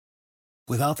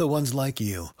Without the ones like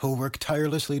you, who work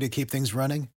tirelessly to keep things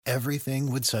running,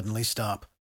 everything would suddenly stop.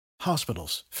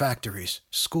 Hospitals, factories,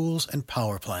 schools, and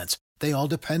power plants, they all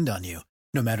depend on you.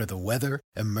 No matter the weather,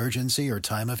 emergency, or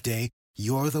time of day,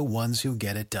 you're the ones who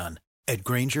get it done. At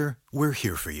Grainger, we're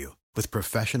here for you with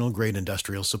professional-grade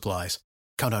industrial supplies.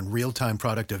 Count on real-time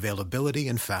product availability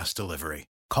and fast delivery.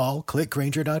 Call, click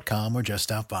Grainger.com, or just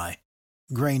stop by.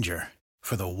 Grainger,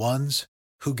 for the ones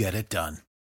who get it done.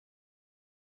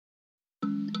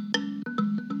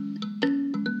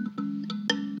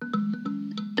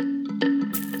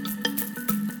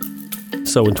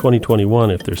 So in 2021,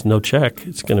 if there's no check,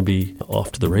 it's going to be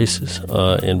off to the races,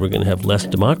 and we're going to have less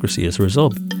democracy as a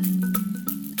result.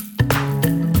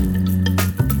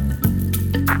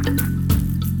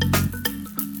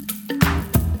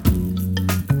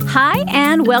 Hi,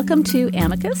 and welcome to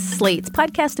Amicus, Slate's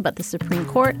podcast about the Supreme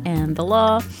Court and the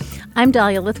law. I'm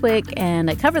Dahlia Lithwick, and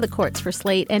I cover the courts for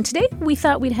Slate. And today we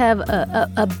thought we'd have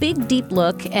a big, deep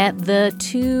look at the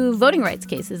two voting rights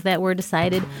cases that were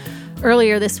decided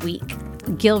earlier this week.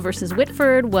 Gill versus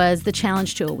Whitford was the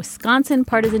challenge to a Wisconsin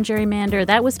partisan gerrymander.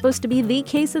 That was supposed to be the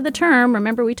case of the term.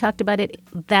 Remember, we talked about it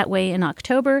that way in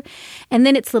October. And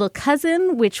then its little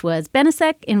cousin, which was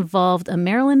Benisek, involved a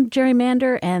Maryland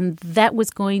gerrymander, and that was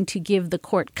going to give the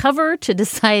court cover to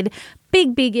decide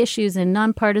big issues in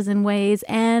nonpartisan ways,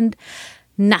 and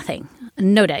nothing.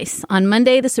 No dice. On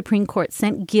Monday, the Supreme Court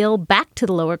sent Gill back to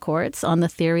the lower courts on the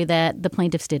theory that the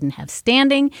plaintiffs didn't have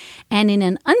standing. And in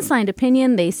an unsigned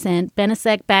opinion, they sent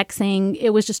Benisek back saying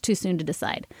it was just too soon to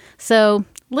decide. So,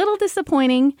 little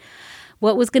disappointing.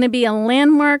 What was going to be a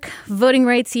landmark voting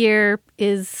rights year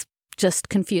is just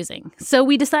confusing. So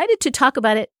we decided to talk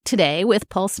about it today with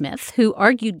Paul Smith, who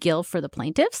argued Gill for the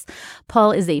plaintiffs.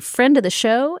 Paul is a friend of the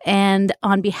show, and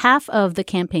on behalf of the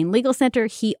Campaign Legal Center,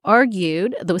 he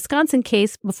argued the Wisconsin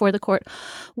case before the court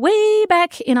way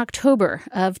back in October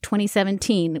of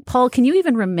 2017. Paul, can you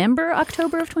even remember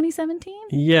October of 2017?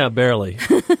 Yeah, barely.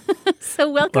 So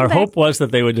welcome Our back. hope was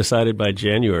that they would decide it by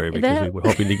January because we were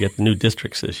hoping to get new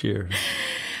districts this year.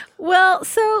 Well,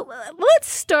 so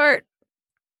let's start.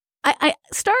 I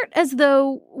start as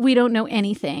though we don't know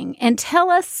anything and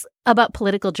tell us about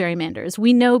political gerrymanders.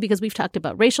 We know because we've talked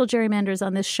about racial gerrymanders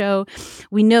on this show.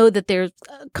 We know that there's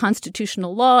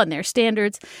constitutional law and their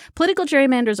standards. Political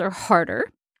gerrymanders are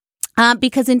harder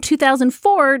because in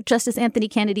 2004, Justice Anthony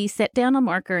Kennedy set down a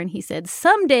marker and he said,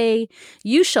 someday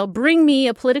you shall bring me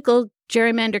a political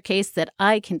gerrymander case that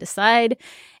I can decide.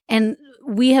 And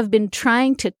we have been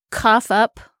trying to cough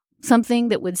up something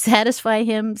that would satisfy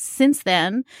him since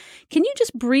then. Can you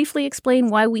just briefly explain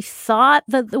why we thought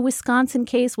that the Wisconsin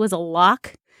case was a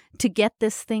lock to get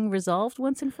this thing resolved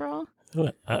once and for all?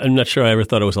 I'm not sure I ever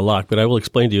thought it was a lock, but I will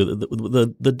explain to you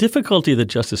the difficulty that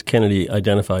Justice Kennedy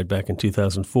identified back in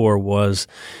 2004 was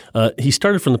he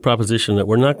started from the proposition that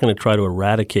we're not going to try to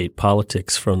eradicate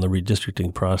politics from the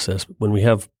redistricting process. When we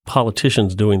have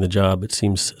politicians doing the job, it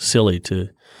seems silly to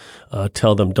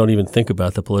tell them don't even think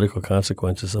about the political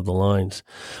consequences of the lines.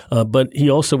 But he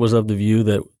also was of the view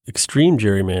that extreme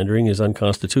gerrymandering is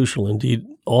unconstitutional. Indeed,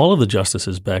 all of the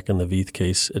justices back in the Vieth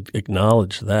case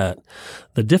acknowledged that.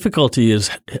 The difficulty is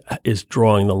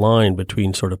drawing the line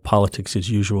between sort of politics as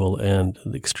usual and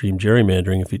the extreme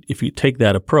gerrymandering. If you take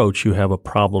that approach, you have a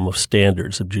problem of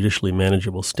standards, of judicially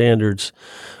manageable standards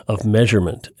of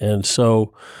measurement. And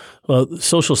so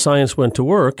social science went to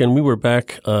work, and we were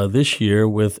back this year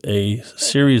with a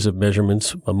series of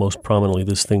measurements, most prominently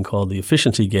this thing called the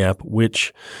efficiency gap,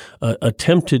 which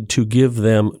attempted to give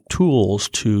them tools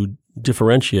to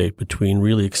differentiate between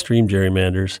really extreme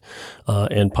gerrymanders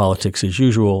and politics as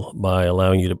usual by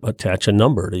allowing you to attach a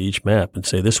number to each map and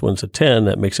say this one's a 10.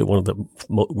 That makes it one of the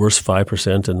worst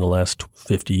 5% in the last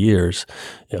 50 years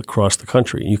across the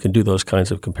country. You can do those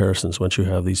kinds of comparisons once you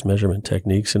have these measurement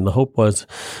techniques. And the hope was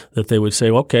that they would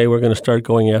say, okay, we're going to start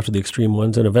going after the extreme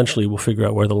ones, and eventually we'll figure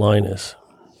out where the line is.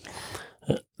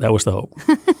 That was the hope.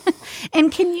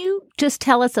 And can you just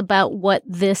tell us about what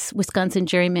this Wisconsin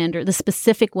gerrymander, the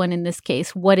specific one in this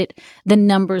case, the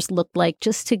numbers looked like,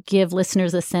 just to give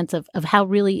listeners a sense of how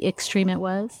really extreme it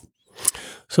was?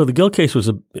 So the Gill case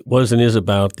was and is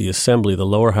about the assembly, the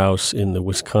lower house in the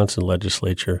Wisconsin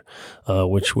legislature,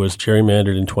 which was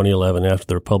gerrymandered in 2011 after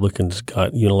the Republicans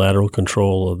got unilateral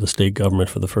control of the state government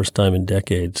for the first time in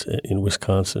decades in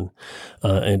Wisconsin,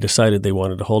 and decided they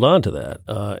wanted to hold on to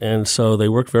that. And so they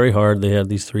worked very hard. They had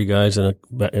these three guys in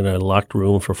a locked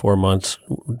room for 4 months,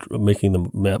 making the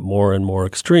map more and more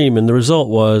extreme. And the result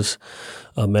was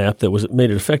a map that made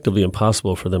it effectively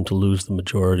impossible for them to lose the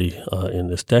majority in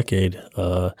this decade.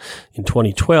 In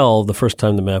 2012, the first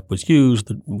time the map was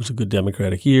used, it was a good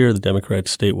Democratic year. The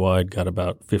Democrats statewide got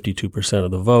about 52%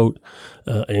 of the vote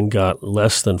and got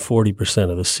less than 40%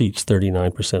 of the seats,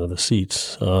 39% of the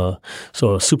seats. So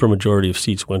a supermajority of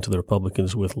seats went to the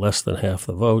Republicans with less than half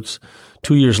the votes.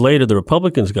 2 years later, the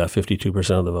Republicans got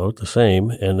 52% of the vote, the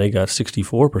same, and they got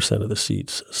 64% of the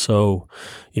seats. So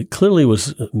it clearly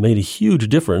made a huge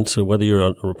difference, whether you're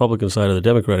on the Republican side or the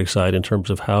Democratic side, in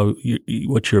terms of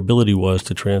what your ability was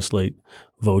to translate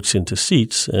votes into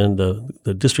seats. And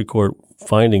the district court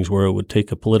findings were it would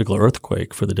take a political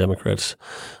earthquake for the Democrats.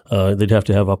 They'd have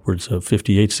to have upwards of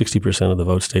 58, 60% of the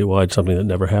vote statewide, something that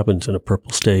never happens in a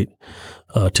purple state,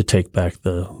 to take back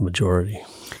the majority.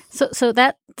 So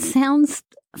that sounds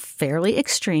fairly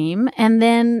extreme. And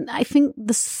then I think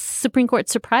the Supreme Court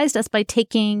surprised us by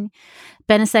taking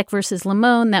Benisek versus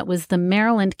Lamone. That was the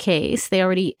Maryland case. They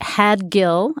already had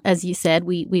Gill, as you said.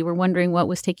 We were wondering what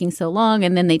was taking so long.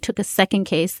 And then they took a second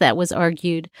case that was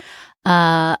argued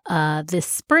this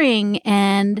spring.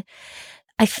 And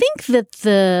I think that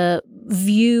the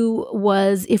view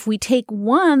was if we take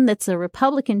one that's a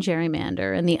Republican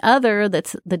gerrymander and the other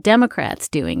that's the Democrats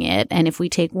doing it, and if we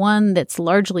take one that's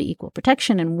largely equal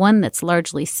protection and one that's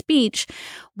largely speech,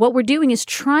 what we're doing is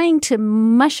trying to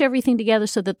mush everything together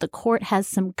so that the court has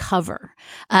some cover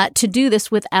to do this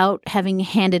without having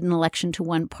handed an election to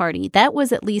one party. That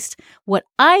was at least what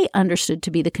I understood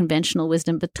to be the conventional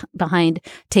wisdom behind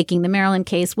taking the Maryland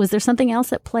case. Was there something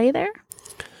else at play there?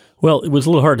 Well, it was a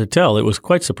little hard to tell. It was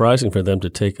quite surprising for them to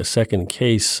take a second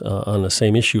case on the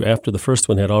same issue after the first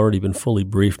one had already been fully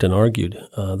briefed and argued.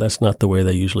 That's not the way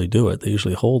they usually do it. They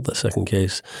usually hold the second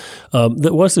case.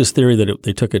 There was this theory that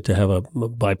they took it to have a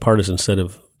bipartisan set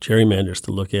of gerrymanders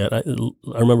to look at. I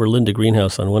remember Linda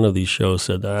Greenhouse on one of these shows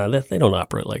said, they don't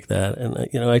operate like that. And,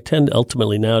 I tend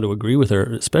ultimately now to agree with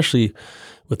her, especially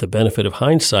with the benefit of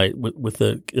hindsight, with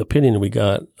the opinion we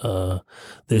got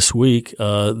this week.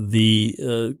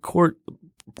 The court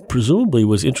presumably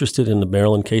was interested in the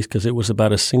Maryland case because it was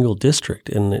about a single district,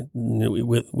 and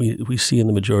we see in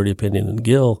the majority opinion in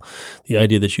Gill the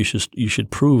idea that you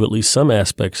should prove at least some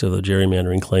aspects of the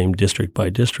gerrymandering claim district by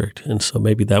district, and so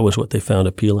maybe that was what they found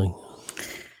appealing.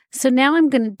 So now I'm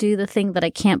going to do the thing that I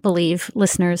can't believe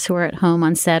listeners who are at home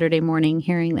on Saturday morning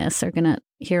hearing this are going to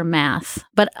hear math.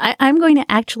 But I'm going to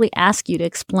actually ask you to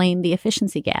explain the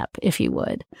efficiency gap, if you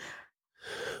would.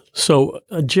 So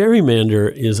a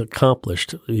gerrymander is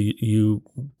accomplished. You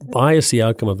bias the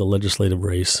outcome of the legislative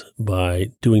race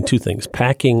by doing two things,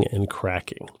 packing and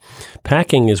cracking.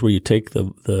 Packing is where you take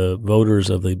the voters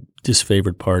of the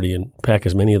disfavored party and pack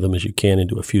as many of them as you can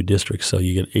into a few districts. So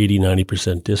you get 80,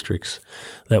 90% districts.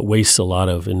 That wastes a lot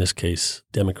of, in this case,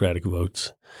 Democratic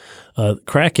votes.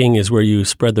 Cracking is where you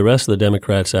spread the rest of the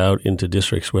Democrats out into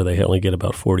districts where they only get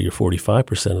about 40 or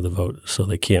 45% of the vote, so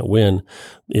they can't win.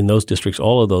 In those districts,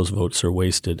 all of those votes are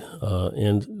wasted.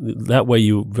 And that way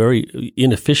you very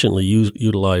inefficiently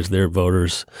utilize their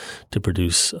voters to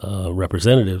produce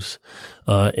representatives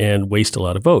and waste a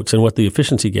lot of votes. And what the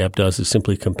efficiency gap does is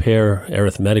simply compare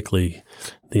arithmetically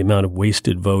the amount of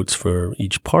wasted votes for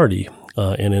each party.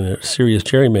 And in a serious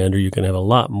gerrymander, you can have a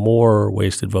lot more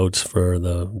wasted votes for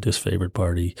the disfavored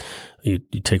party. You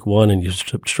take one and you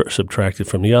subtract it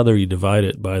from the other. You divide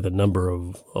it by the number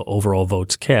of overall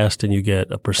votes cast, and you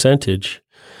get a percentage.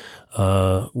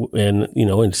 And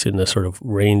it's in the sort of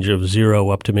range of 0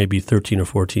 up to maybe 13 or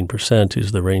 14%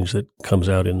 is the range that comes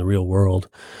out in the real world.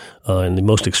 And the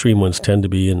most extreme ones tend to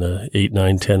be in the 8,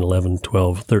 9, 10, 11,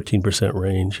 12, 13%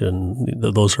 range. And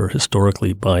those are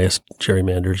historically biased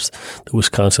gerrymanders. The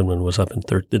Wisconsin one was up in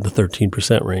the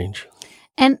 13% range.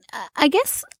 And I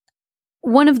guess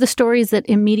one of the stories that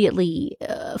immediately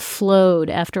flowed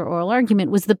after oral argument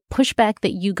was the pushback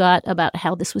that you got about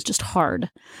how this was just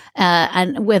hard,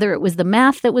 and whether it was the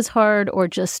math that was hard or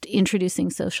just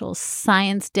introducing social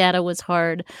science data was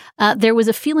hard. There was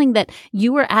a feeling that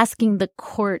you were asking the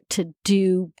court to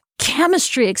do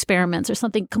chemistry experiments or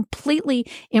something completely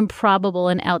improbable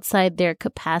and outside their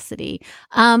capacity.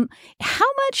 How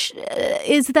much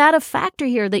is that a factor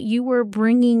here that you were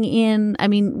bringing in? I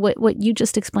mean, what you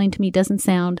just explained to me doesn't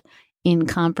sound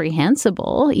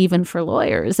incomprehensible, even for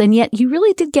lawyers. And yet you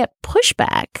really did get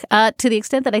pushback to the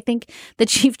extent that I think the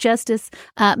Chief Justice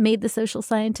made the social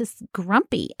scientists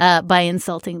grumpy by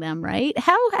insulting them, right?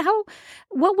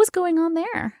 What was going on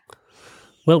there?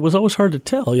 Well, it was always hard to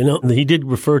tell. He did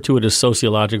refer to it as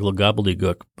sociological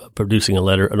gobbledygook, producing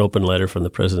an open letter from the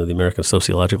president of the American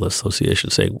Sociological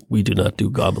Association saying, we do not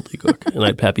do gobbledygook. And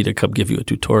I'm happy to come give you a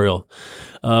tutorial.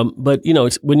 But,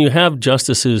 it's when you have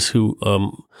justices who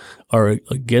are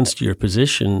against your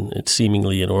position, it's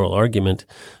seemingly an oral argument,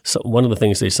 one of the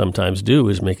things they sometimes do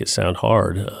is make it sound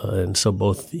hard. And so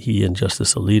both he and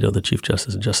Justice Alito, the Chief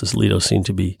Justice, and Justice Alito seem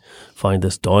to find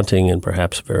this daunting and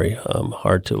perhaps very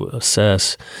hard to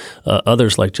assess.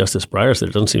 Others, like Justice Breyer, said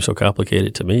it doesn't seem so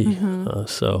complicated to me.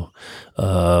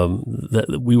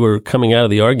 That we were coming out of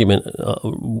the argument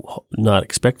not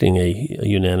expecting a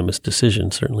unanimous decision,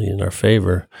 certainly in our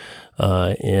favor.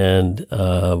 And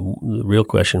the real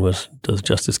question was, does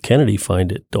Justice Kennedy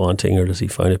find it daunting or does he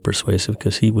find it persuasive?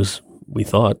 Because he was, we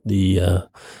thought, the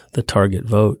target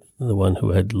vote, the one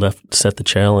who had set the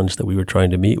challenge that we were trying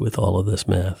to meet with all of this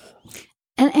math.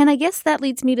 And I guess that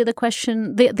leads me to the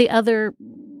question, the other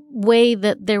way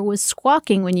that there was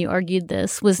squawking when you argued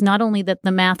this was not only that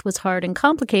the math was hard and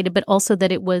complicated, but also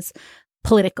that it was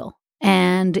political.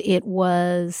 And it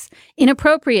was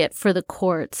inappropriate for the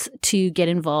courts to get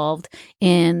involved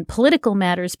in political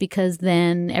matters because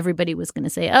then everybody was going to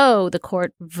say, oh, the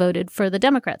court voted for the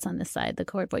Democrats on this side. The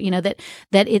court,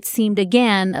 that it seemed,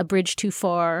 again, a bridge too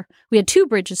far. We had two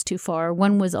bridges too far.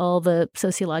 One was all the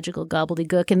sociological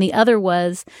gobbledygook, and the other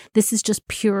was this is just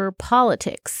pure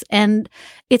politics. And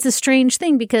it's a strange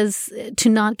thing because to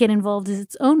not get involved is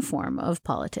its own form of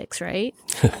politics, right?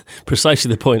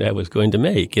 Precisely the point I was going to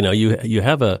make. You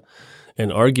have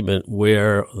an argument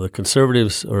where the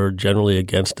conservatives are generally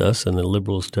against us and the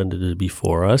liberals tended to be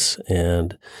for us,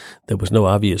 and there was no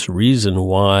obvious reason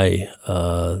why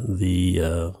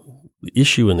the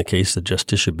issue in the case, the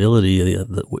justiciability,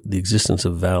 the existence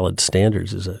of valid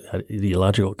standards is an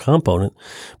ideological component.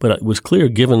 But it was clear,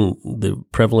 given the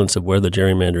prevalence of where the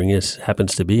gerrymandering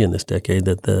happens to be in this decade,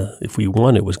 that if we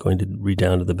won, it was going to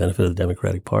redound to the benefit of the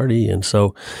Democratic Party. And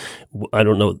so I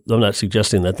don't know, I'm not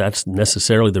suggesting that that's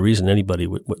necessarily the reason anybody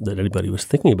was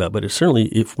thinking about, but certainly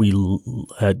if we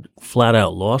had flat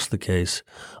out lost the case,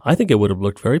 I think it would have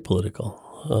looked very political.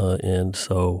 And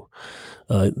so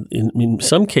in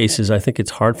some cases, I think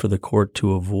it's hard for the court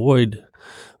to avoid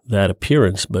that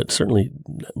appearance, but certainly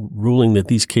ruling that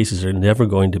these cases are never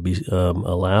going to be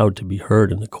allowed to be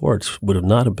heard in the courts would have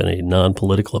not have been a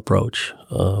non-political approach.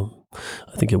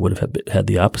 I think it would have had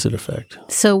the opposite effect.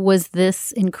 So was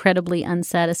this incredibly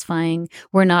unsatisfying?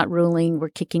 We're not ruling, we're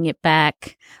kicking it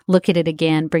back. Look at it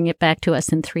again, bring it back to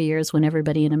us in 3 years when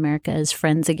everybody in America is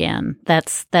friends again.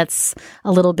 That's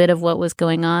a little bit of what was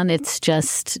going on. It's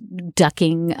just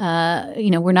ducking.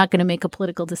 We're not going to make a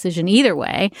political decision either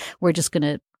way. We're just going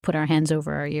to put our hands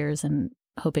over our ears and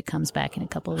hope it comes back in a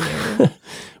couple of years.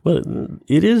 Well,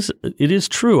 it is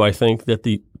true, I think, that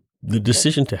the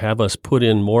decision to have us put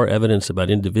in more evidence about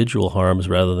individual harms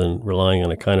rather than relying on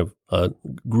a kind of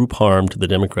group harm to the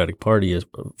Democratic Party is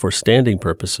for standing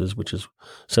purposes, which is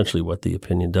essentially what the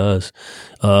opinion does,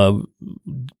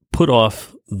 put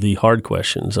off the hard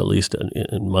questions. At least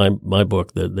in my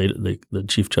book, the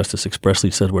Chief Justice expressly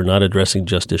said we're not addressing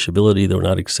justiciability. We're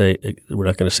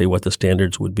not going to say what the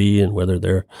standards would be and whether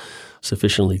they're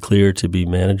sufficiently clear to be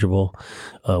manageable.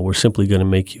 We're simply going to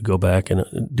make you go back and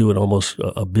do almost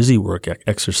a busy work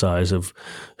exercise of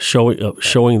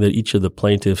showing that each of the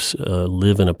plaintiffs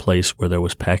live in a place where there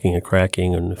was packing and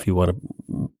cracking. And if you want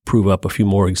to prove up a few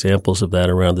more examples of that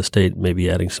around the state, maybe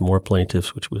adding some more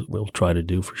plaintiffs, which we'll try to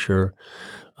do for sure.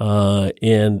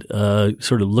 And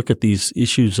sort of look at these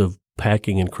issues of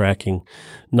packing and cracking,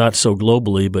 not so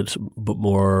globally, but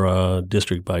more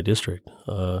district by district.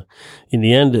 In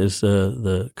the end, as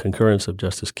the concurrence of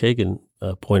Justice Kagan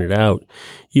pointed out,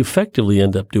 you effectively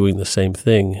end up doing the same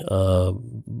thing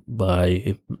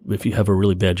if you have a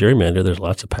really bad gerrymander, there's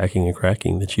lots of packing and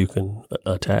cracking that you can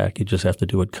attack. You just have to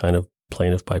do it kind of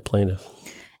plaintiff by plaintiff.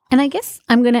 And I guess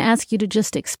I'm going to ask you to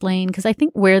just explain, because I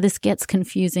think where this gets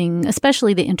confusing,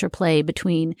 especially the interplay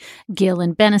between Gill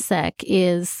and Benisek,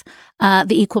 is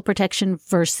the equal protection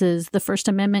versus the First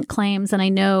Amendment claims. And I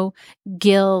know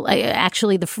Gill,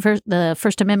 actually the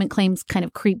First Amendment claims kind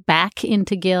of creep back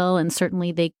into Gill, and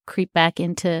certainly they creep back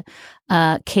into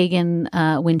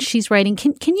Kagan when she's writing.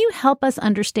 Can you help us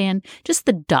understand just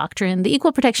the doctrine? The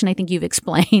equal protection, I think you've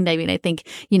explained. I mean, I think,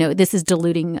 this is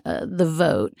diluting the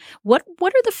vote. What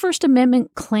are the First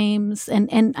Amendment claims?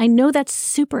 And I know that's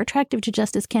super attractive to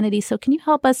Justice Kennedy. So can you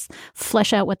help us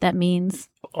flesh out what that means?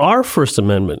 Our First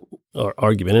Amendment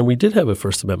argument, and we did have a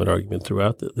First Amendment argument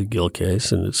throughout the Gill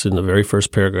case, and it's in the very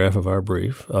first paragraph of our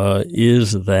brief,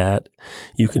 is that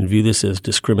you can view this as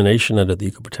discrimination under the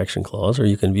Equal Protection Clause, or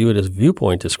you can view it as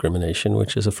viewpoint discrimination,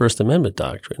 which is a First Amendment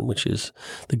doctrine, which is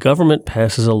the government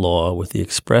passes a law with the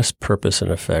express purpose and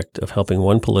effect of helping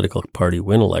one political party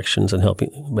win elections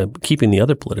and keeping the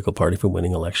other political party from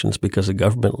winning elections because the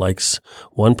government likes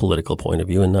one political point of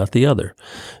view and not the other.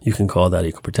 You can call that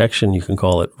equal protection. You can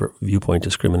call it viewpoint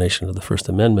discrimination of the First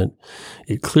Amendment.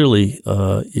 It clearly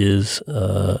it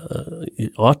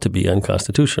ought to be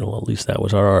unconstitutional. At least that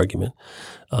was our argument.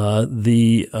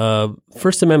 The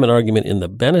First Amendment argument in the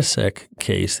Benesek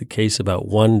case, the case about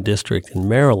one district in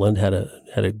Maryland, had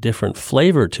a different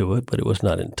flavor to it, but it was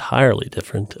not entirely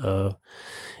different.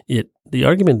 The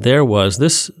argument there was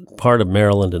this part of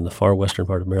Maryland and the far western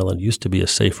part of Maryland used to be a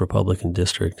safe Republican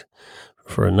district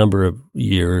for a number of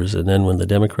years. And then when the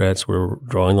Democrats were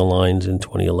drawing the lines in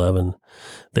 2011,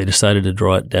 they decided to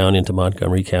draw it down into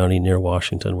Montgomery County near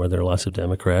Washington, where there are lots of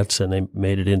Democrats, and they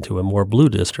made it into a more blue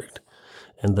district.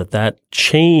 And that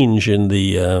change in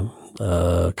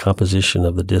the composition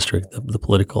of the district, the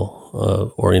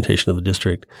political orientation of the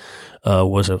district,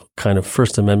 was a kind of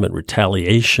First Amendment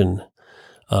retaliation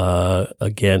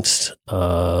against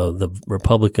the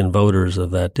Republican voters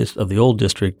of the old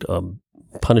district,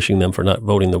 punishing them for not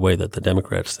voting the way that the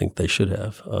Democrats think they should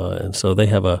have. And so they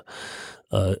have a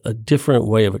different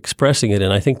way of expressing it.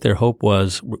 And I think their hope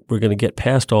was we're going to get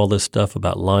past all this stuff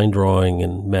about line drawing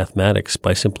and mathematics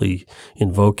by simply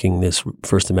invoking this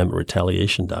First Amendment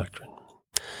retaliation doctrine.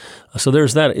 So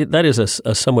there's that. That is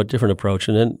a somewhat different approach.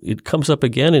 And then it comes up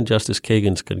again in Justice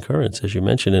Kagan's concurrence, as you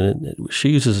mentioned, and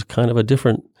she uses kind of a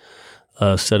different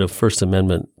set of First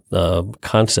Amendment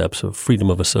concepts of freedom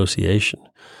of association.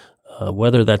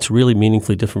 Whether that's really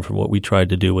meaningfully different from what we tried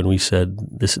to do when we said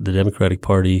the Democratic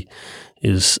Party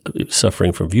is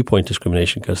suffering from viewpoint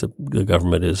discrimination because the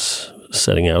government is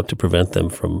setting out to prevent them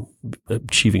from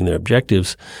achieving their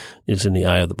objectives is in the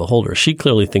eye of the beholder. She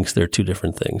clearly thinks they're two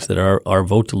different things, that our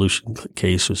vote dilution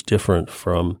case was different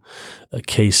from a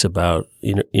case about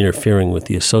interfering with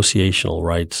the associational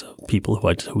rights of people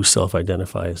who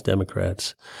self-identify as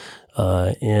Democrats.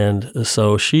 And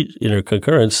so she, in her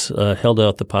concurrence, held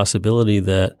out the possibility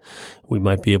that we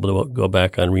might be able to go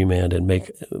back on remand and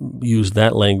use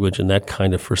that language and that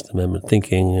kind of First Amendment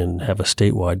thinking and have a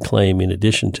statewide claim in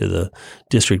addition to the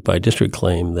district-by-district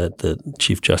claim that the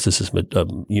Chief Justice's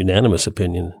unanimous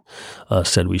opinion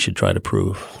said we should try to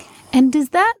prove. And does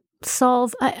that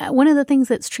solve one of the things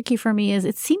that's tricky for me is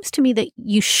it seems to me that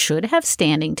you should have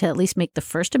standing to at least make the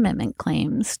First Amendment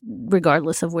claims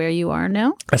regardless of where you are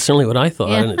now? That's certainly what I thought,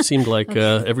 yeah. And it seemed like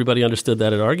everybody understood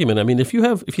that at argument. I mean, if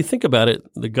you think about it,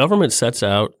 the government sets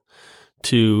out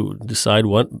to decide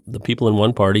what the people in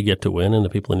one party get to win and the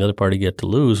people in the other party get to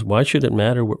lose. Why should it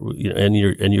matter? And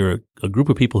you're a group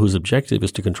of people whose objective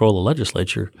is to control the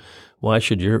legislature. Why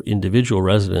should your individual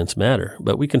residents matter?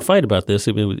 But we can fight about this.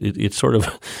 It's sort of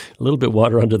a little bit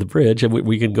water under the bridge, and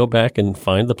we can go back and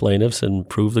find the plaintiffs and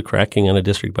prove the cracking on a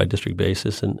district-by-district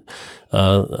basis, and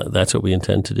that's what we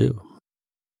intend to do.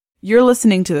 You're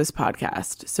listening to this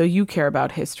podcast, so you care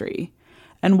about history.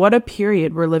 And what a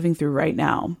period we're living through right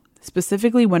now,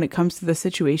 specifically when it comes to the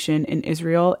situation in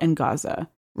Israel and Gaza.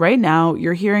 Right now,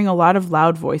 you're hearing a lot of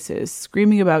loud voices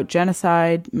screaming about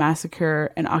genocide,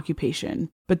 massacre, and occupation.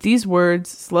 But these words,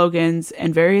 slogans,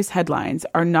 and various headlines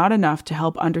are not enough to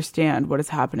help understand what is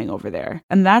happening over there.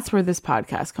 And that's where this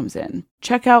podcast comes in.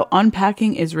 Check out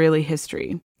Unpacking Israeli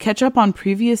History. Catch up on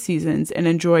previous seasons and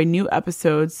enjoy new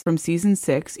episodes from Season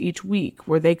 6 each week,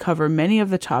 where they cover many of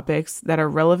the topics that are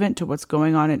relevant to what's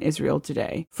going on in Israel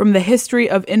today. From the history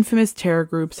of infamous terror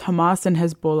groups Hamas and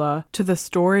Hezbollah, to the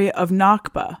story of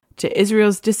Nakba, to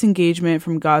Israel's disengagement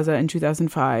from Gaza in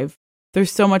 2005,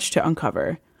 there's so much to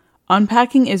uncover.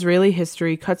 Unpacking Israeli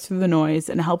History cuts through the noise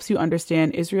and helps you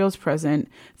understand Israel's present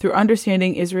through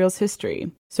understanding Israel's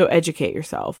history. So educate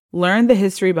yourself. Learn the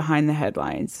history behind the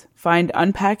headlines. Find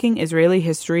Unpacking Israeli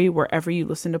History wherever you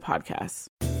listen to podcasts.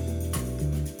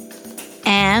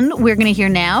 And we're going to hear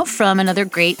now from another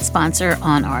great sponsor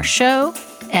on our show,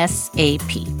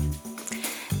 SAP.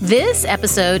 This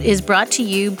episode is brought to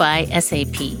you by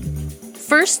SAP.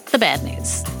 First, the bad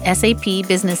news. SAP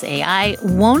Business AI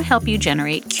won't help you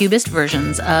generate cubist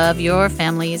versions of your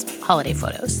family's holiday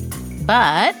photos,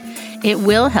 but it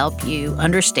will help you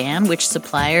understand which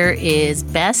supplier is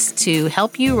best to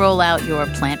help you roll out your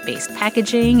plant-based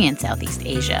packaging in Southeast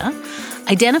Asia,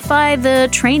 identify the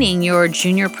training your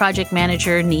junior project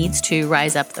manager needs to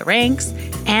rise up the ranks,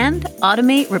 and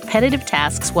automate repetitive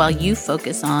tasks while you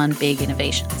focus on big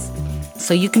innovations.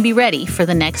 so you can be ready for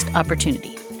the next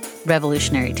opportunity.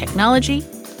 Revolutionary technology,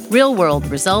 real-world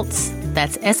results.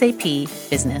 That's SAP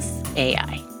Business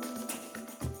AI.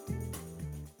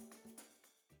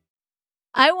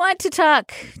 I want to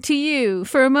talk to you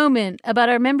for a moment about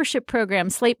our membership program,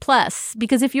 Slate Plus,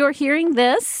 because if you're hearing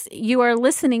this, you are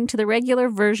listening to the regular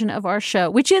version of our show,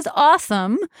 which is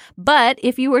awesome. But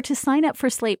if you were to sign up for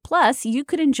Slate Plus, you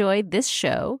could enjoy this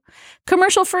show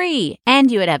commercial-free,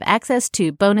 and you would have access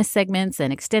to bonus segments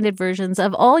and extended versions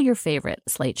of all your favorite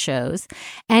Slate shows.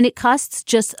 And it costs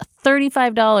just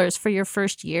 $35 for your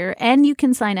first year, and you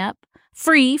can sign up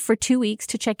free for 2 weeks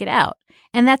to check it out.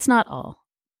 And that's not all.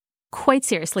 Quite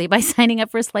seriously, by signing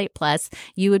up for Slate Plus,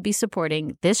 you would be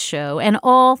supporting this show and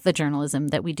all the journalism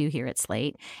that we do here at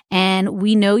Slate. And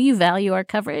we know you value our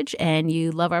coverage and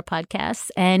you love our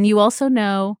podcasts. And you also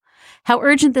know how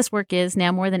urgent this work is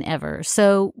now more than ever.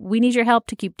 So we need your help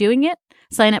to keep doing it.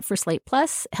 Sign up for Slate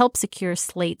Plus. Help secure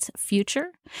Slate's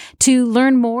future. To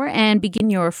learn more and begin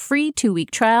your free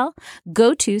 2-week trial,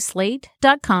 go to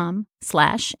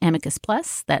slate.com/amicus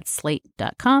plus. That's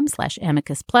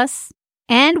slate.com/amicus plus.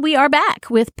 And we are back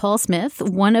with Paul Smith,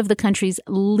 one of the country's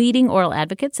leading oral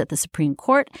advocates at the Supreme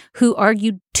Court, who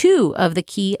argued 2 of the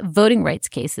key voting rights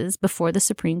cases before the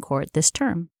Supreme Court this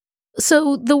term.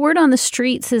 So the word on the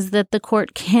streets is that the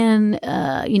court can,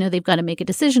 they've got to make a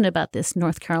decision about this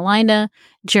North Carolina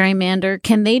gerrymander.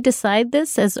 Can they decide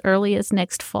this as early as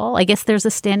next fall? I guess there's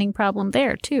a standing problem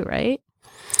there too, right?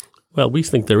 Well, we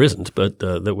think there isn't, but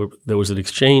there was an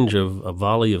exchange of a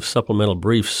volley of supplemental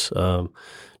briefs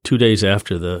 2 days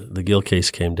after the Gill case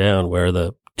came down, where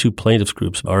the 2 plaintiffs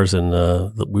groups, ours and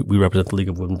we represent the League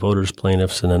of Women Voters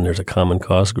plaintiffs, and then there's a Common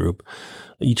Cause group,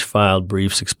 each filed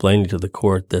briefs explaining to the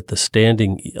court that the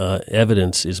standing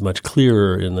evidence is much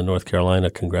clearer in the North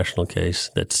Carolina congressional case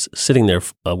that's sitting there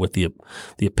with the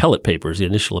appellate papers, the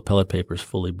initial appellate papers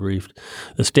fully briefed.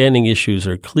 The standing issues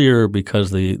are clearer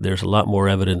because there's a lot more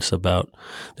evidence about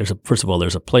first of all,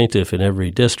 there's a plaintiff in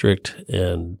every district,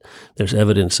 and there's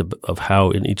evidence of how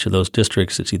in each of those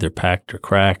districts it's either packed or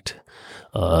cracked.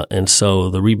 And so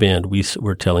the remand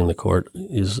we're telling the court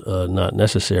is not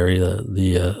necessary.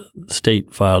 The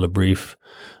state filed a brief.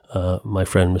 My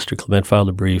friend Mr. Clement filed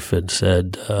a brief and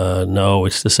said, no,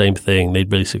 it's the same thing. They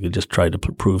basically just tried to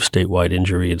prove statewide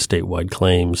injury and statewide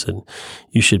claims, and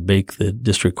you should make the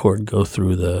district court go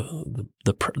through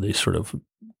the sort of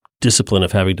discipline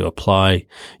of having to apply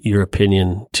your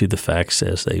opinion to the facts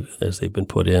as they've been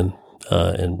put in.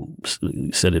 And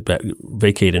set it back,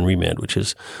 vacate and remand, which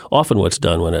is often what's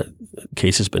done when a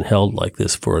case has been held like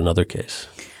this for another case.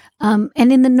 And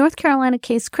in the North Carolina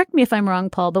case, correct me if I'm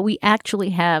wrong, Paul, but we actually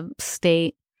have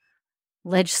state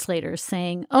legislators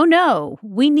saying, oh, no,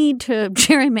 we need to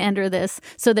gerrymander this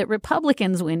so that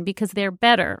Republicans win because they're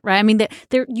better, right? I mean,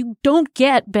 you don't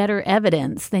get better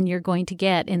evidence than you're going to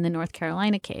get in the North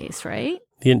Carolina case, right?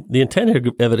 The intent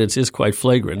evidence is quite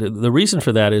flagrant. The reason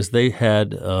for that is they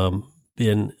had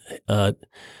been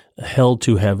held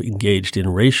to have engaged in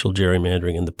racial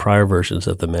gerrymandering in the prior versions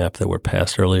of the map that were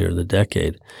passed earlier in the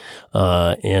decade.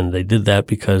 And they did that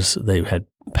because they had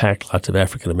packed lots of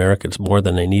African Americans, more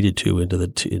than they needed to,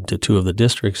 into 2 of the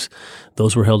districts.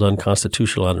 Those were held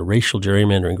unconstitutional on racial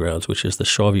gerrymandering grounds, which is the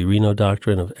Shaw v. Reno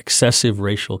doctrine of excessive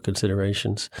racial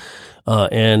considerations.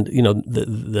 And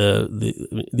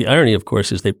the irony, of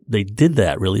course, is they did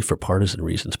that really for partisan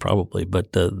reasons, probably,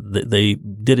 but they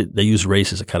did it. They used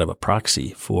race as a kind of a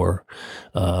proxy for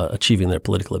achieving their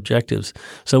political objectives.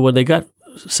 So when they got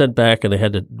sent back and they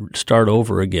had to start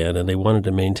over again, and they wanted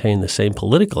to maintain the same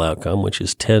political outcome, which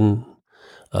is 10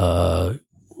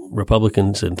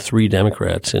 Republicans and 3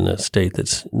 Democrats in a state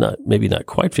that's maybe not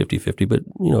quite 50-50, but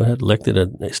had elected a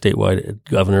statewide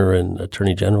governor and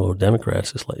attorney general of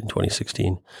Democrats in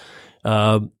 2016.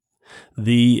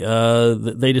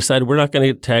 They decided we're not going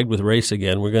to get tagged with race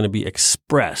again. We're going to be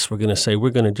express. We're going to say we're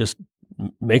going to just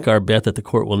make our bet that the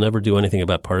court will never do anything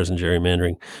about partisan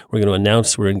gerrymandering. We're going to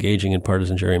announce we're engaging in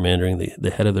partisan gerrymandering. The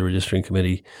head of the redistricting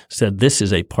committee said this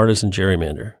is a partisan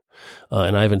gerrymander.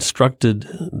 And I've instructed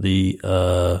the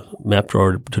map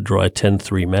drawer to draw a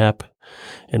 10-3 map.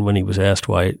 And when he was asked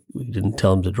why we didn't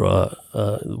tell him to draw,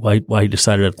 why he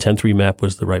decided a 10-3 map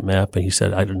was the right map, and he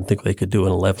said, I didn't think they could do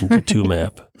an 11-2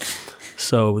 map.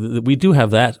 So we do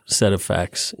have that set of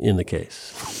facts in the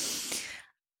case.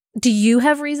 Do you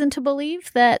have reason to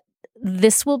believe that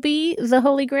this will be the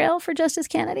Holy Grail for Justice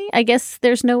Kennedy? I guess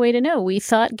there's no way to know. We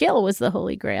thought Gill was the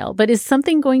Holy Grail. But is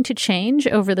something going to change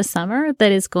over the summer that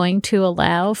is going to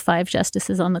allow 5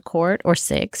 justices on the court, or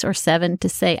 6 or 7, to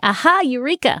say, aha,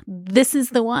 eureka, this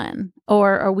is the one?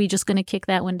 Or are we just going to kick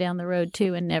that one down the road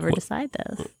too and never decide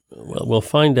this? Well, we'll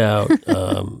find out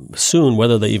soon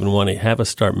whether they even want to have a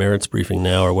start merits briefing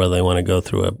now or whether they want to go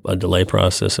through a delay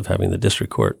process of having the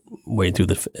district court wade through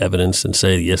the evidence and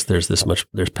say, yes, there's this much,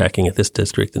 there's packing at this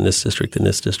district and this district and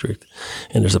this district,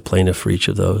 and there's a plaintiff for each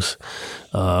of those.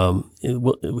 So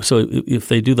if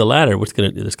they do the latter, it's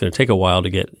going to take a while to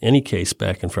get any case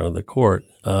back in front of the court.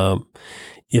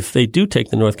 If they do take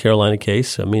the North Carolina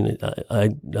case, I mean,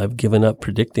 I've given up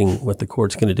predicting what the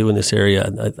court's going to do in this area.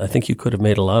 I think you could have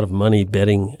made a lot of money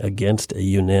betting against a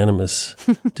unanimous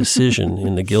decision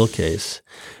in the Gill case.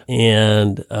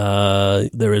 And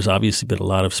there has obviously been a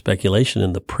lot of speculation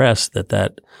in the press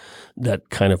that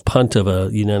kind of punt of a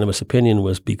unanimous opinion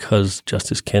was because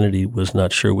Justice Kennedy was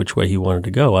not sure which way he wanted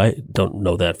to go. I don't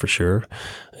know that for sure.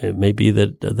 It may be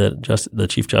that the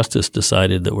Chief Justice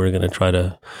decided that we're going to try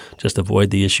to just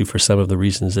avoid the issue for some of the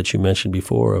reasons that you mentioned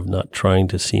before of not trying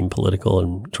to seem political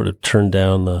and sort of turn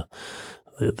down the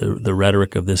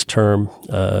rhetoric of this term.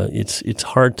 It's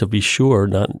hard to be sure,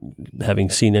 not having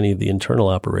seen any of the internal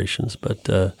operations,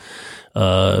 but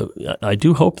I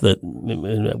do hope that,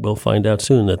 and we'll find out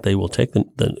soon, that they will take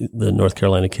the North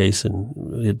Carolina case,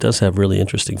 and it does have really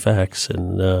interesting facts,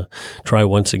 and try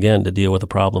once again to deal with a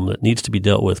problem that needs to be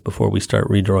dealt with before we start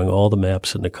redrawing all the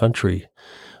maps in the country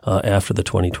after the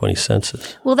 2020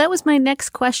 census. Well, that was my next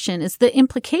question, is the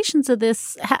implications of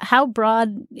this. How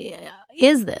broad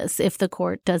is this if the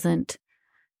court doesn't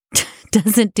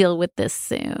deal with this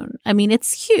soon? I mean,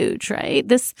 it's huge, right?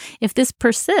 If this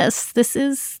persists, this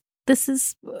is,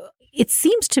 it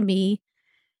seems to me,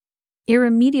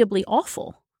 irremediably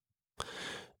awful.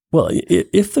 Well,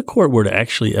 if the court were to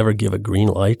actually ever give a green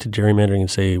light to gerrymandering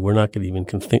and say, we're not going to even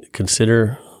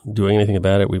consider doing anything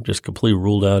about it, we've just completely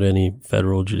ruled out any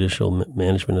federal judicial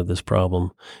management of this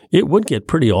problem, it would get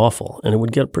pretty awful, and it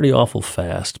would get pretty awful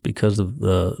fast because of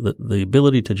the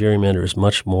ability to gerrymander is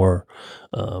much more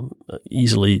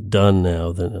easily done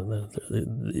now. Than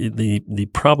the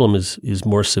problem is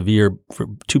more severe for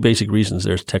two basic reasons.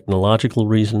 There's technological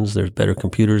reasons. There's better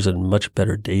computers and much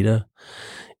better data,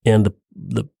 and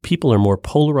the people are more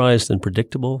polarized and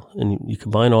predictable. And you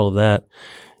combine all of that,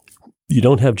 you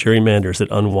don't have gerrymanders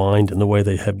that unwind in the way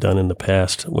they have done in the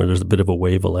past, where there's a bit of a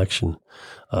wave election.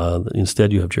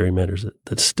 Instead, you have gerrymanders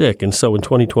that stick. And so in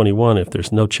 2021, if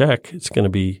there's no check, it's going to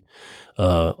be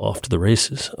off to the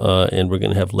races, and we're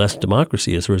going to have less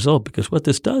democracy as a result. Because what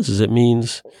this does is it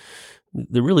means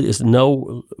there really is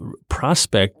no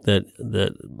prospect that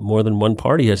more than one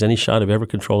party has any shot of ever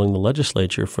controlling the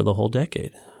legislature for the whole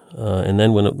decade. And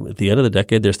then when at the end of the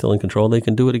decade they're still in control, they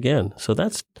can do it again. So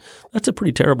that's a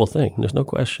pretty terrible thing. There's no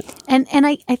question. And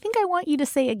I think I want you to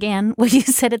say again what you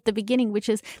said at the beginning, which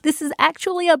is this is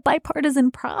actually a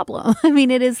bipartisan problem. I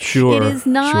mean, it is. Sure, it is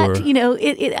not. Sure. You know,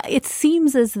 it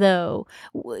seems as though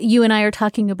you and I are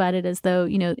talking about it as though,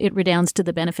 you know, it redounds to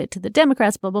the benefit to the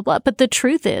Democrats, blah blah blah. But the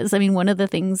truth is, I mean, one of the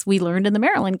things we learned in the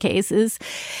Maryland case is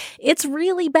it's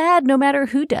really bad no matter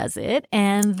who does it,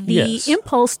 and the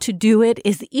impulse to do it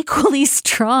is equally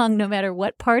strong no matter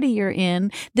what party you're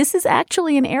in. This is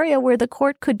actually an area where the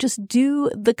court could just do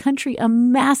the country a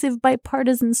massive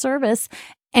bipartisan service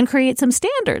and create some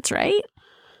standards, right?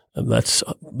 That's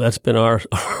been our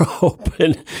hope,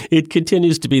 and it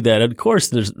continues to be that. Of course,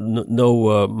 there's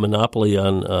no monopoly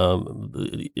on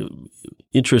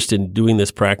interest in doing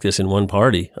this practice in one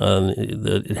party.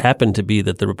 It happened to be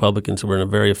that the Republicans were in a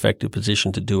very effective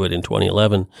position to do it in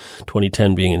 2011,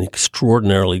 2010 being an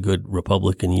extraordinarily good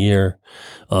Republican year.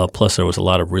 Plus, there was a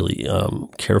lot of really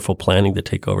careful planning to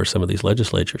take over some of these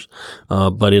legislatures.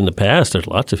 But in the past, there's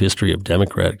lots of history of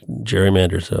Democratic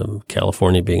gerrymanders,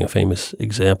 California being a famous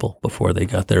example before they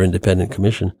got their independent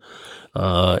commission.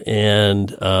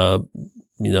 The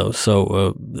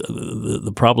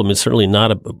problem is certainly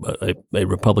not a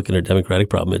Republican or Democratic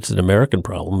problem. It's an American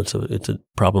problem. It's a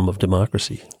problem of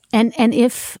democracy. And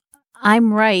if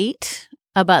I'm right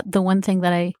about the one thing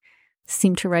that I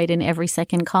seem to write in every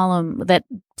second column, that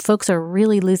folks are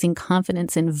really losing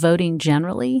confidence in voting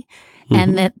generally. Mm-hmm.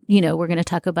 And that, you know, we're going to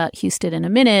talk about Houston in a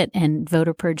minute and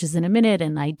voter purges in a minute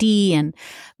and ID and,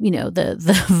 you know, the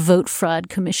vote fraud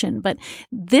commission. But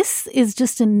this is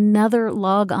just another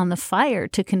log on the fire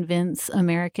to convince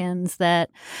Americans that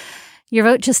your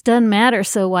vote just doesn't matter,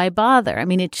 so why bother? I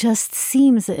mean, it just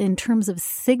seems in terms of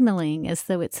signaling as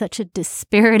though it's such a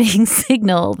dispiriting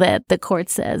signal that the court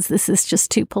says this is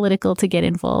just too political to get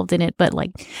involved in it. But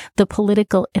like the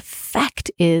political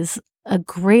effect is a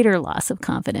greater loss of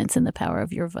confidence in the power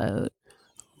of your vote.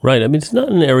 Right. I mean, it's not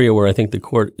an area where I think the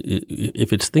court,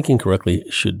 if it's thinking correctly,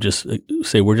 should just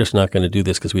say we're just not going to do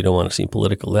this because we don't want to seem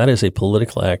political. That is a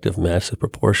political act of massive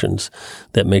proportions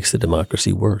that makes the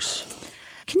democracy worse.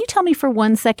 Can you tell tell me for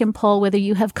 1 second, Paul, whether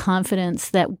you have confidence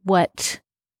that what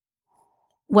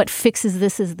fixes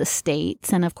this is the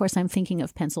states? And of course, I'm thinking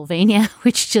of Pennsylvania,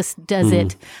 which just does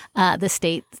it. The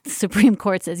state Supreme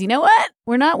Court says, you know what?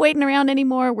 We're not waiting around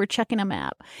anymore. We're checking a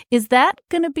map. Is that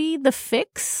going to be the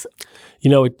fix?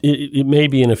 It may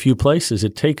be in a few places.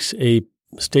 It takes a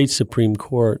state Supreme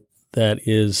Court that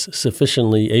is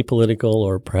sufficiently apolitical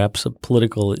or perhaps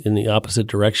political in the opposite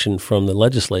direction from the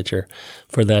legislature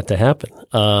for that to happen.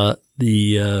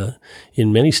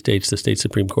 In many states, the state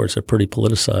Supreme Courts are pretty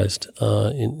politicized.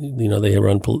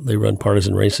 They run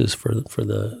partisan races for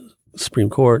the Supreme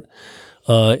Court.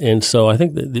 And so I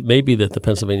think that it may be that the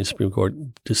Pennsylvania Supreme Court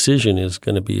decision is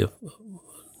going to be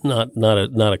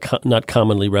not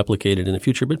commonly replicated in the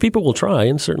future, but people will try,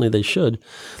 and certainly they should.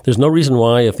 There's no reason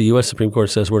why, if the U.S. Supreme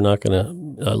Court says we're not going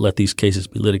to let these cases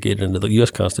be litigated under the U.S.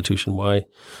 Constitution, why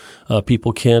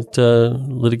people can't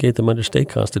litigate them under state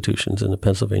constitutions. And the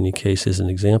Pennsylvania case is an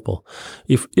example.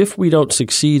 If we don't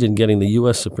succeed in getting the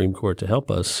U.S. Supreme Court to help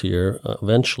us here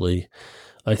eventually,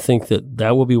 I think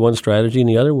that will be one strategy, and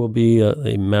the other will be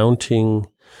a mounting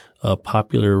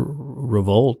popular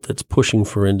revolt that's pushing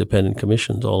for independent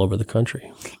commissions all over the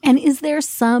country. And is there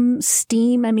some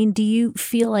steam? I mean, do you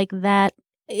feel like that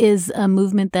is a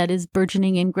movement that is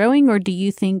burgeoning and growing, or do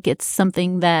you think it's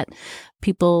something that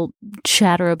people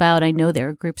chatter about? I know there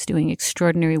are groups doing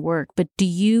extraordinary work, but do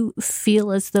you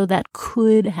feel as though that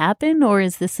could happen, or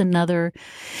is this another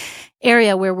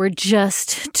area where we're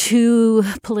just too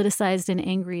politicized and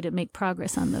angry to make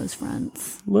progress on those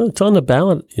fronts? Well, it's on the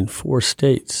ballot in 4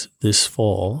 states this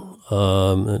fall.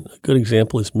 A good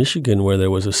example is Michigan, where there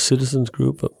was a citizens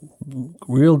group, a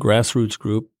real grassroots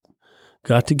group,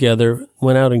 got together,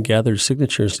 went out and gathered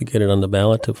signatures to get it on the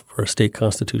ballot for a state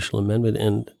constitutional amendment.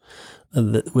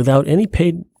 And without any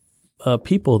paid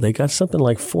people, they got something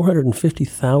like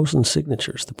 450,000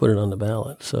 signatures to put it on the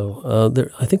ballot. So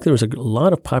I think there was a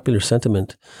lot of popular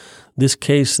sentiment. This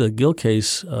case, the Gill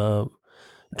case,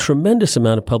 tremendous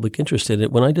amount of public interest in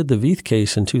it. When I did the Veith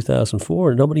case in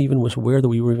 2004, nobody even was aware that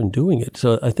we were even doing it.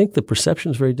 So I think the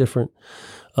perception is very different.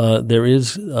 There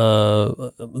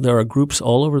are groups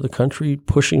all over the country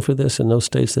pushing for this in those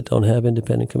states that don't have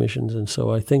independent commissions. And so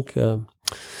I think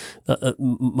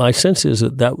my sense is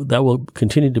that will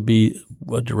continue to be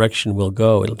a direction we'll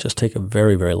go. It'll just take a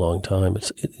very, very long time.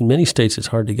 In many states, it's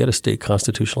hard to get a state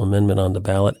constitutional amendment on the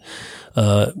ballot.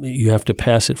 You have to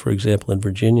pass it, for example, in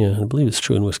Virginia, and I believe it's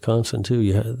true in Wisconsin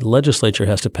too. The legislature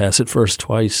has to pass it first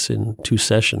twice in 2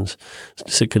 sessions,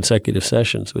 consecutive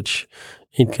sessions, which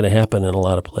ain't going to happen in a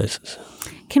lot of places.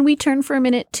 Can we turn for a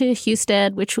minute to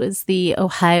Husted, which was the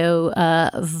Ohio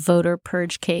voter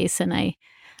purge case? And I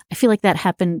feel like that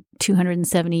happened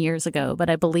 270 years ago, but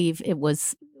I believe it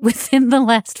was within the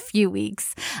last few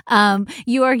weeks.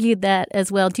 You argued that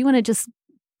as well. Do you want to just,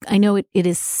 I know it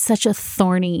is such a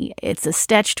it's a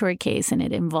statutory case and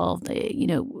it involved,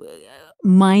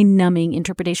 mind-numbing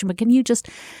interpretation, but can you just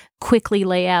quickly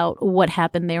lay out what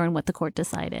happened there and what the court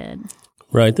decided?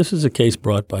 Right. This is a case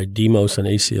brought by Demos and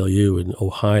ACLU in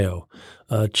Ohio,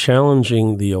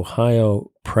 challenging the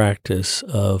Ohio practice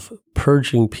of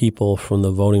purging people from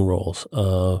the voting rolls,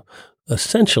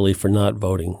 essentially for not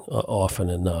voting often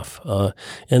enough.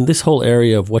 And this whole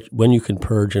area of when you can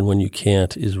purge and when you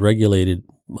can't is regulated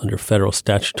under federal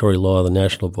statutory law, the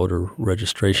National Voter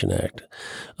Registration Act.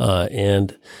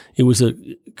 And it was a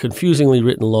confusingly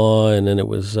written law, and then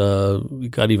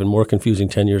it got even more confusing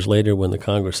 10 years later when the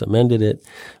Congress amended it.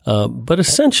 But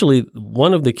essentially,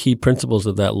 one of the key principles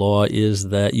of that law is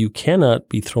that you cannot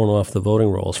be thrown off the voting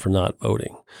rolls for not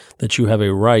voting, that you have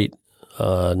a right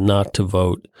not to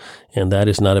vote, and that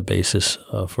is not a basis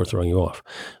for throwing you off.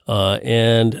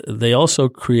 And they also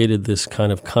created this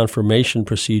kind of confirmation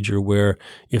procedure where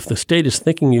if the state is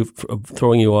thinking of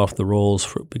throwing you off the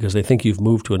rolls because they think you've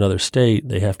moved to another state,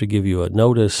 they have to give you a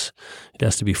notice. It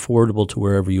has to be forwardable to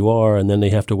wherever you are, and then they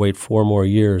have to wait 4 more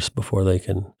years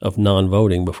of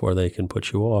non-voting before they can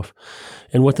put you off.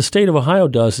 And what the state of Ohio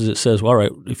does is it says, well, all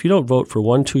right, if you don't vote for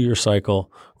 1 2-year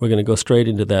cycle, we're going to go straight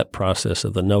into that process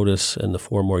of the notice and the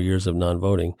 4 more years of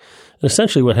non-voting. And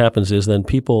essentially what happens is then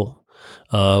people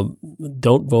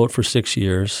don't vote for 6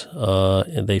 years,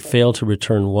 and they fail to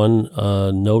return 1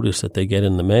 notice that they get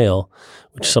in the mail,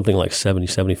 which is something like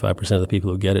 70-75% of the people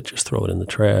who get it just throw it in the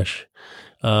trash.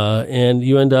 And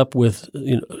you end up with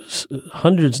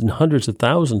hundreds and hundreds of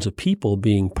thousands of people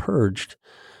being purged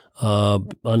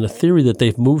on the theory that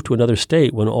they've moved to another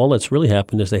state when all that's really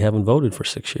happened is they haven't voted for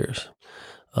 6 years.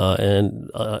 And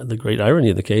the great irony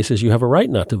of the case is you have a right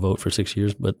not to vote for 6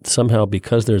 years, but somehow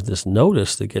because there's this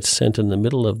notice that gets sent in the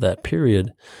middle of that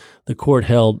period, the court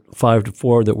held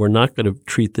 5-4 that we're not going to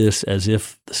treat this as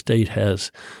if the state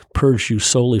has purged you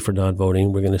solely for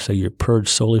non-voting. We're going to say you're purged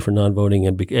solely for non-voting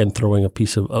and throwing a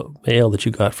piece of mail that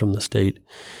you got from the state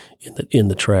in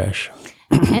the trash.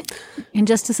 And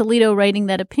Justice Alito, writing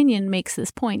that opinion, makes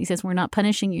this point. He says, we're not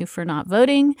punishing you for not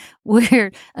voting.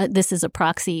 This is a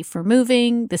proxy for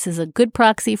moving. This is a good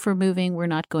proxy for moving. We're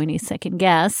not going to second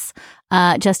guess.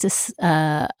 Justice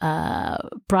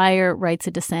Breyer writes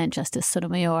a dissent. Justice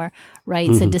Sotomayor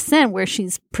writes a dissent where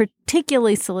she's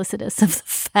particularly solicitous of the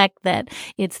fact that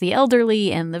it's the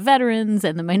elderly and the veterans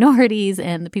and the minorities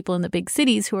and the people in the big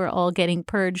cities who are all getting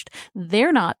purged.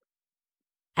 They're not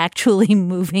actually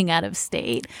moving out of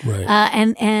state. Right.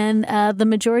 And the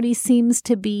majority seems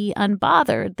to be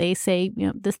unbothered. They say,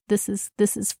 this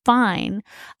is fine.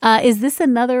 Is this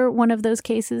another one of those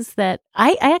cases that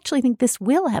I actually think this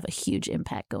will have a huge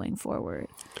impact going forward?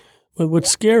 Well, what's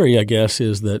scary, I guess,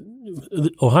 is that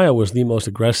Ohio was the most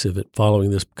aggressive at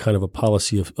following this kind of a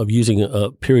policy of using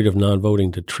a period of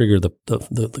non-voting to trigger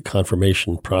the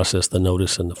confirmation process, the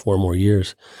notice, and the 4 more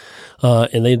years.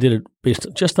 And they did it based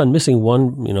just on missing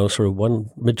one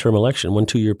midterm election, 1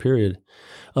 2-year period.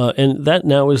 And that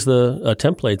now is a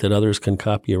template that others can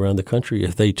copy around the country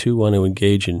if they too want to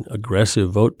engage in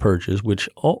aggressive vote purges, which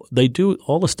all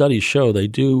the studies show they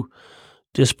do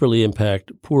disparately impact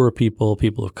poorer people,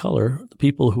 people of color,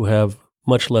 people who have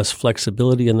much less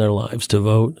flexibility in their lives to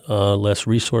vote, less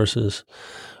resources.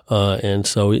 And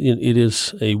so it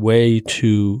is a way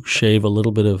to shave a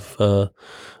little bit of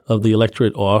the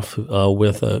electorate off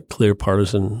with a clear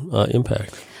partisan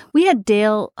impact. We had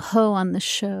Dale Ho on the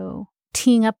show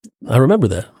teeing up. I remember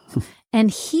that.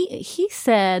 And he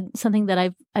said something that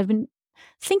I've been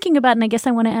thinking about, and I guess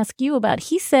I want to ask you about.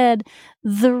 He said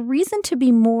the reason to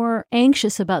be more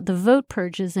anxious about the vote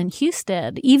purges in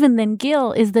Husted, even than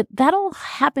Gill, is that all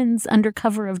happens under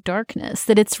cover of darkness,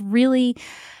 that it's really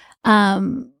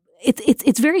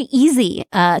it's very easy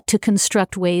to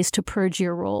construct ways to purge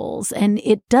your rolls, and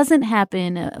it doesn't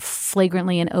happen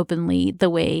flagrantly and openly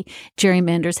the way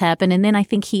gerrymanders happen. And then I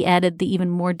think he added the even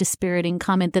more dispiriting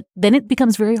comment that then it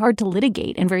becomes very hard to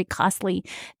litigate and very costly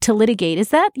to litigate. Is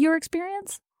that your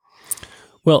experience?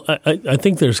 Well, I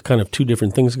think there's kind of 2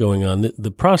 different things going on.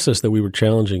 The process that we were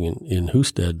challenging in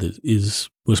Husted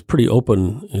was pretty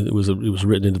open. It was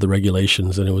written into the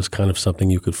regulations, and it was kind of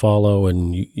something you could follow.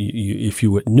 And you if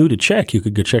you knew to check, you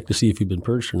could go check to see if you've been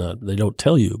purged or not. They don't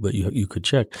tell you, but you could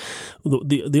check.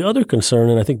 The other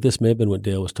concern, and I think this may have been what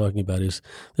Dale was talking about, is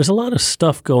there's a lot of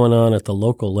stuff going on at the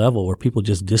local level where people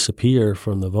just disappear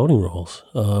from the voting rolls.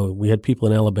 We had people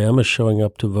in Alabama showing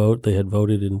up to vote. They had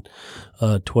voted in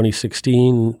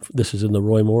 2016. This is in the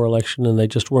Roy Moore election, and they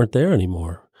just weren't there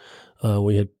anymore.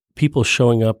 We had people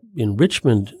showing up in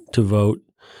Richmond to vote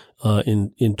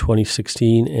in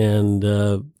 2016, and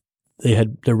they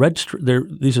had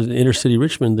these are the inner city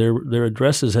Richmond. Their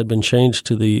addresses had been changed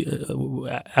to the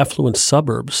affluent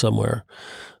suburbs somewhere,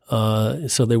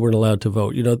 so they weren't allowed to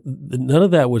vote. None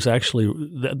of that was actually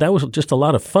that was just a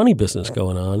lot of funny business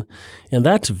going on, and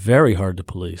that's very hard to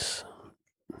police.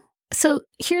 So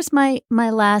here's my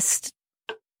last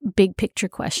big picture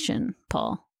question,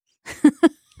 Paul.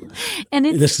 And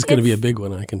this is going to be a big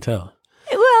one, I can tell.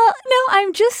 Well, no,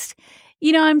 I'm just,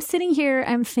 I'm sitting here,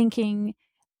 I'm thinking,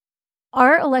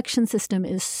 our election system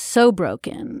is so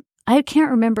broken. I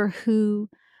can't remember who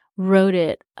wrote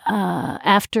it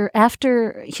after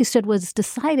Husted was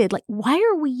decided. Like, why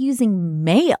are we using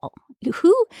mail?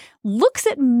 Who looks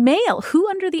at mail? Who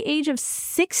under the age of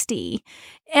 60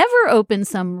 ever opens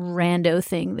some rando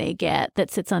thing they get that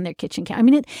sits on their kitchen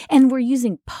counter? And we're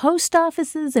using post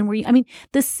offices, and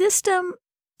the system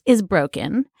is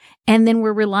broken, and then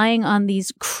we're relying on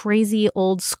these crazy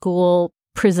old school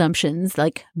presumptions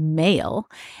like mail,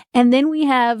 and then we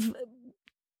have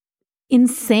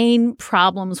insane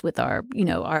problems with our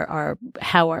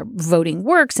how our voting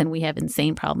works, and we have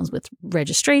insane problems with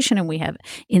registration, and we have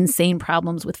insane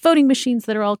problems with voting machines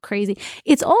that are all crazy.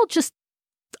 It's all just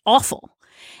awful.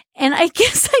 And I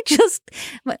guess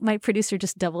my producer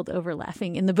just doubled over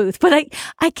laughing in the booth. But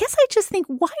I guess I just think,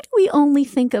 why do we only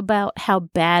think about how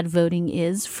bad voting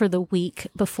is for the week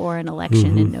before an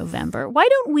election in November? Why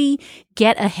don't we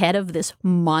get ahead of this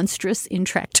monstrous,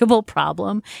 intractable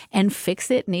problem and fix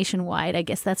it nationwide? I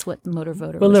guess that's what the Motor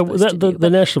Voter was supposed to do. The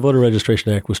National Voter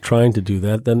Registration Act was trying to do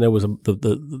that. Then there was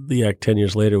the act 10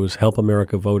 years later was Help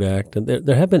America Vote Act. And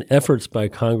there have been efforts by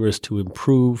Congress to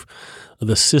improve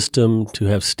the system to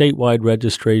have statewide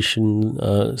registration,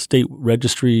 state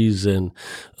registries, and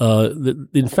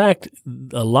in fact,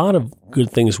 a lot of good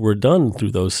things were done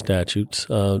through those statutes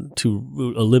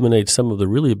to eliminate some of the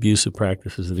really abusive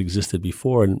practices that existed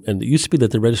before. And it used to be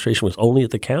that the registration was only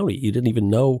at the county. You didn't even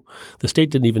know, the state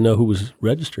didn't even know who was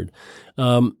registered.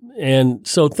 And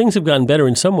so things have gotten better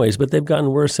in some ways, but they've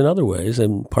gotten worse in other ways.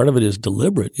 And part of it is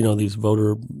deliberate, these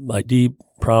voter ID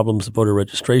problems, voter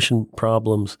registration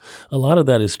problems. A lot of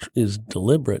that is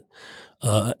deliberate.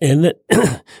 And that,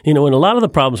 and a lot of the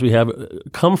problems we have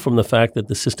come from the fact that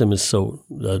the system is so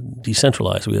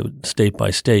decentralized. We have state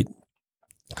by state,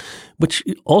 which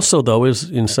also, though, is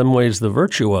in some ways the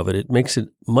virtue of it. It makes it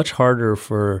much harder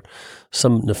for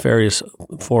some nefarious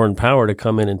foreign power to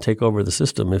come in and take over the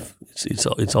system if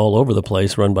it's all over the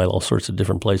place, run by all sorts of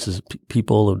different places,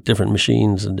 people, different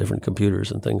machines, and different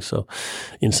computers and things. So,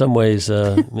 in some ways,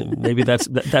 maybe that's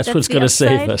what's going to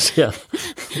save us. Yeah.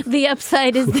 The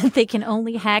upside is that they can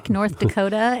only hack North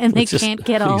Dakota, and they can't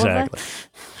get all of it.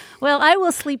 Well, I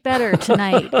will sleep better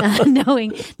tonight,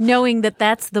 knowing that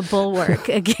that's the bulwark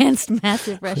against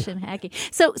massive Russian hacking.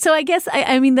 So I guess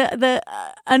I mean the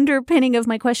underpinning of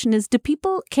my question is: do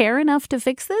people care enough to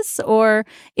fix this, or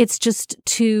it's just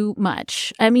too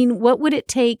much? I mean, what would it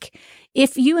take?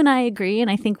 If you and I agree,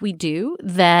 and I think we do,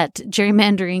 that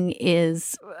gerrymandering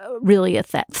is really a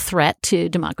threat to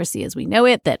democracy as we know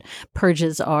it, that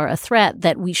purges are a threat,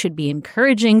 that we should be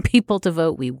encouraging people to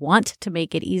vote, we want to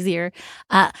make it easier.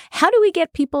 How do we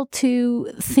get people to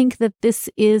think that this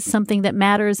is something that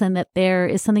matters and that there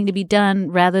is something to be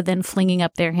done rather than flinging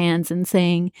up their hands and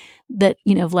saying that,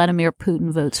 Vladimir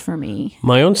Putin votes for me?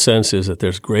 My own sense is that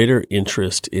there's greater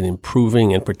interest in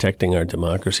improving and protecting our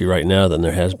democracy right now than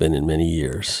there has been in many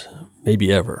years,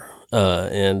 maybe ever.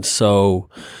 And so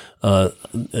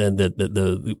and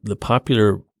the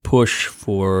popular push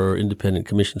for independent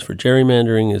commissions for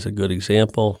gerrymandering is a good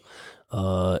example.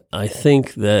 I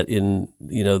think that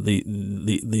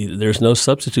there's no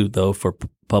substitute though for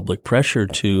public pressure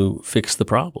to fix the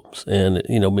problems, and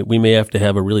we may have to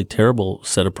have a really terrible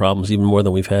set of problems, even more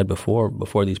than we've had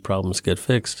before these problems get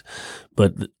fixed.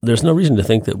 But there's no reason to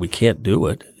think that we can't do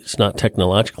it. It's not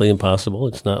technologically impossible.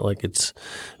 It's not like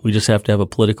we just have to have a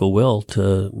political will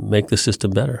to make the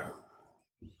system better.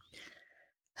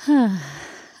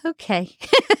 Okay.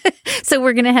 So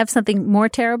we're going to have something more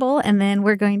terrible, and then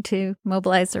we're going to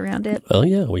mobilize around it? Well,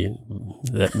 yeah,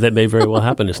 that may very well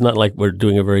happen. It's not like we're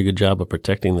doing a very good job of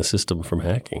protecting the system from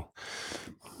hacking.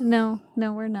 No,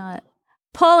 we're not.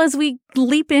 Paul, as we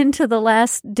leap into the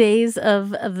last days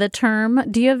of the term,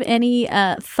 do you have any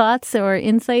thoughts or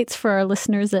insights for our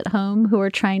listeners at home who are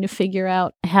trying to figure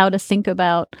out how to think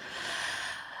about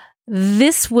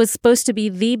this? Was supposed to be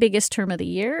the biggest term of the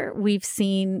year. We've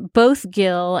seen both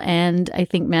Gill and I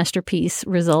think Masterpiece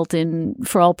result in,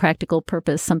 for all practical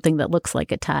purpose, something that looks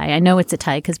like a tie. I know it's a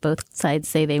tie because both sides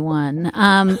say they won.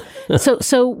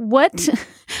 So what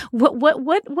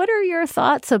are your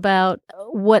thoughts about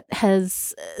what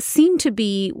has seemed to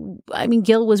be? I mean,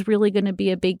 Gill was really going to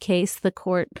be a big case. The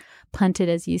court punted,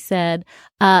 as you said.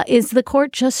 Is the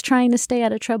court just trying to stay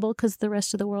out of trouble because the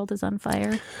rest of the world is on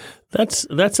fire? That's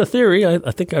a theory.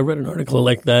 I think I read an article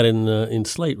like that in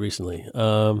Slate recently.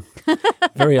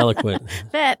 Very eloquent.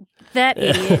 That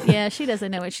idiot. Yeah, she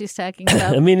doesn't know what she's talking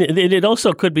about. I mean, it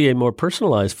also could be a more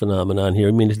personalized phenomenon here.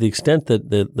 I mean, to the extent that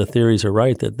the theories are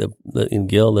right, that in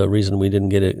Gill, the reason we didn't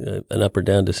get an up or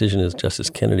down decision is Justice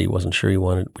Kennedy wasn't sure he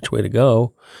wanted which way to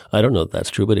go. I don't know if that's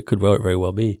true, but it could very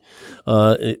well be.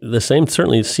 The same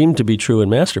certainly seemed to be true in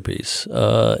Masterpiece.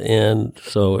 And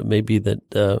so it may be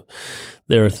that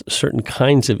there are certain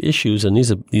kinds of issues, and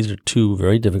these are two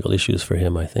very difficult issues for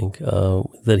him, I think,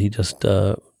 that he just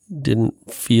didn't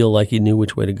feel like he knew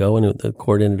which way to go, and the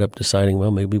court ended up deciding,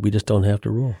 well, maybe we just don't have to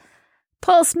rule.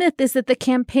 Paul Smith is at the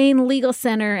Campaign Legal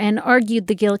Center and argued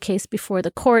the Gill case before the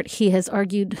court. He has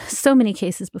argued so many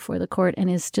cases before the court and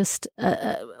is just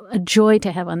a joy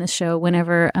to have on this show.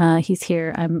 Whenever he's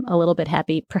here, I'm a little bit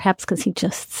happy, perhaps because he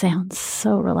just sounds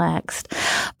so relaxed.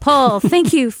 Paul,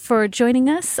 thank you for joining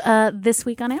us this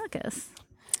week on Amicus.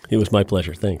 It was my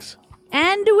pleasure. Thanks.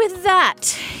 And with that,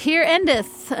 here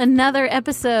endeth another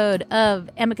episode of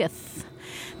Amicus.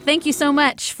 Thank you so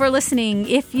much for listening.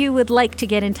 If you would like to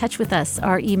get in touch with us,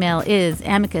 our email is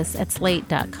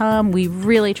amicus@slate.com. We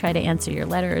really try to answer your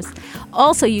letters.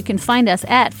 Also, you can find us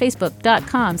at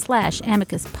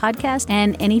facebook.com/amicus podcast,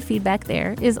 and any feedback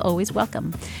there is always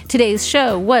welcome. Today's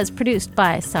show was produced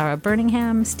by Sarah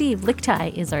Birmingham. Steve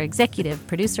Lichtai is our executive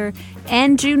producer,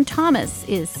 and June Thomas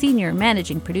is senior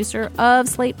managing producer of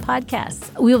Slate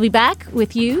Podcasts. We'll be back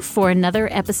with you for another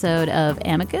episode of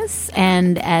Amicus,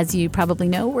 and as you probably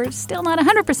know, we're still not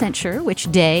 100% sure which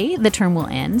day the term will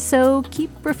end, so keep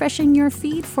refreshing your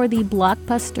feed for the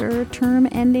blockbuster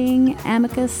term-ending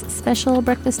Amicus Special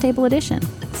Breakfast Table Edition.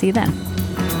 See you then.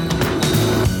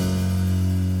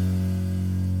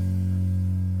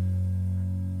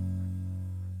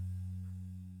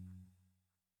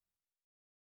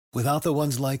 Without the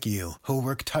ones like you, who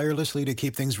work tirelessly to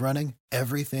keep things running,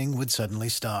 everything would suddenly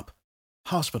stop.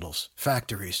 Hospitals,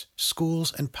 factories,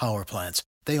 schools, and power plants,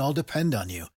 they all depend on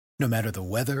you. No matter the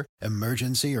weather,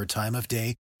 emergency, or time of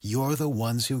day, you're the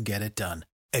ones who get it done.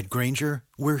 At Grainger,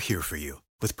 we're here for you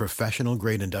with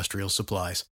professional-grade industrial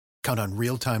supplies. Count on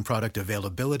real-time product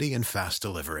availability and fast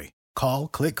delivery. Call,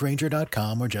 click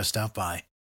Grainger.com, or just stop by.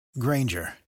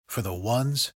 Grainger, for the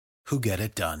ones who get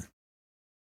it done.